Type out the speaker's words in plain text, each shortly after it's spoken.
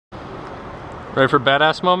Ready for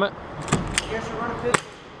badass moment? Yes, you run a pistol.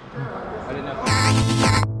 I didn't know.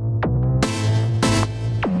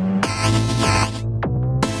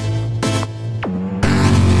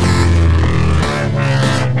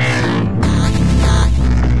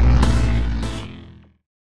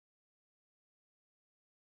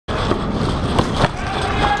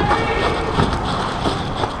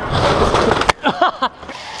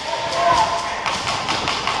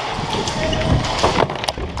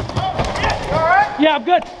 Yeah, I'm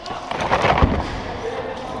good.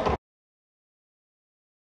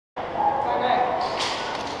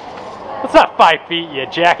 That's not 5 feet, you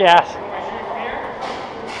jackass.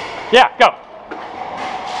 Yeah, go.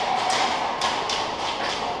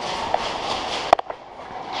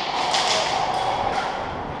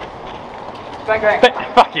 Bang, bang.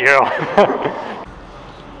 Fuck you.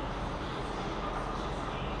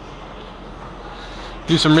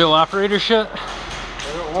 Do some real operator shit. I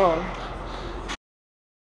don't want.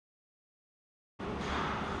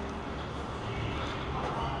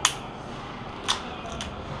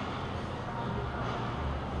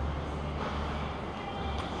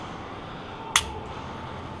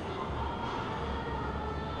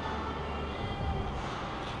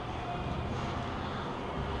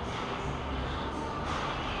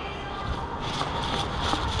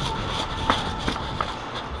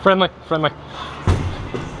 Friendly, friendly.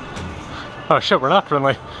 Oh shit, we're not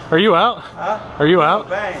friendly. Are you out? Huh? Are you out?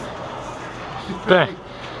 Bang. Bang.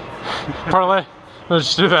 Parlay. Let's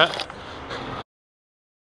just do that.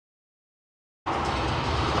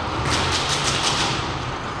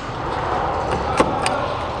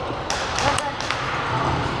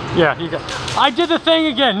 Yeah, you got. I did the thing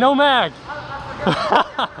again. No mag.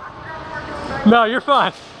 No, you're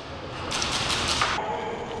fine.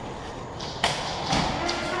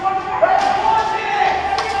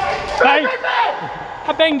 Bang!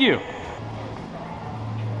 I banged you.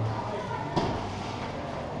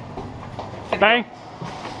 Bang!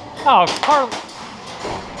 Oh,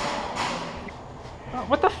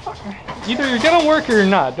 what the fuck? Either you're gonna work or you're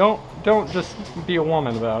not. Don't just be a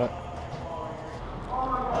woman about it.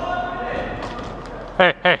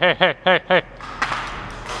 Hey, hey, hey, hey, hey, hey.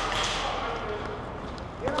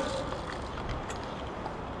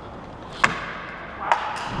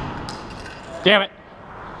 Damn it.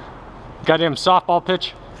 Goddamn softball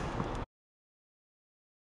pitch.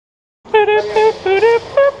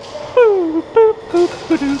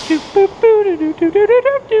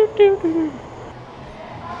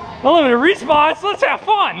 Unlimited respawns, let's have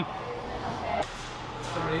fun!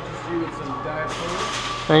 Somebody just you with some diet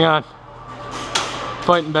coke. Hang on.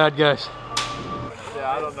 Fighting bad guys.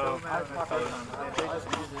 Yeah, I don't know.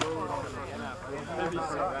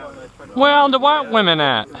 Where are the white women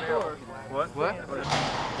at? What?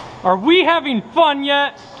 Are we having fun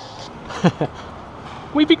yet?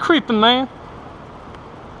 We be creeping, man.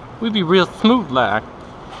 We be real smooth like.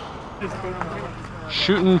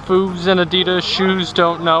 Shooting fools in Adidas shoes,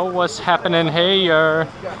 don't know what's happening here.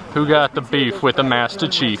 Who got the beef with the Master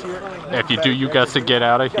Chief? If you do, you got to get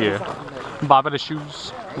out of here. Bopping the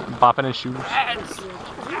shoes, bopping the shoes.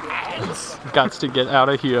 Gots to get out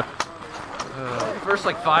of here. First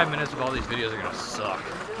like 5 minutes of all these videos are gonna suck.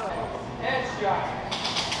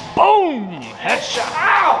 Boom! Headshot!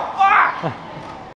 Ow! Ah!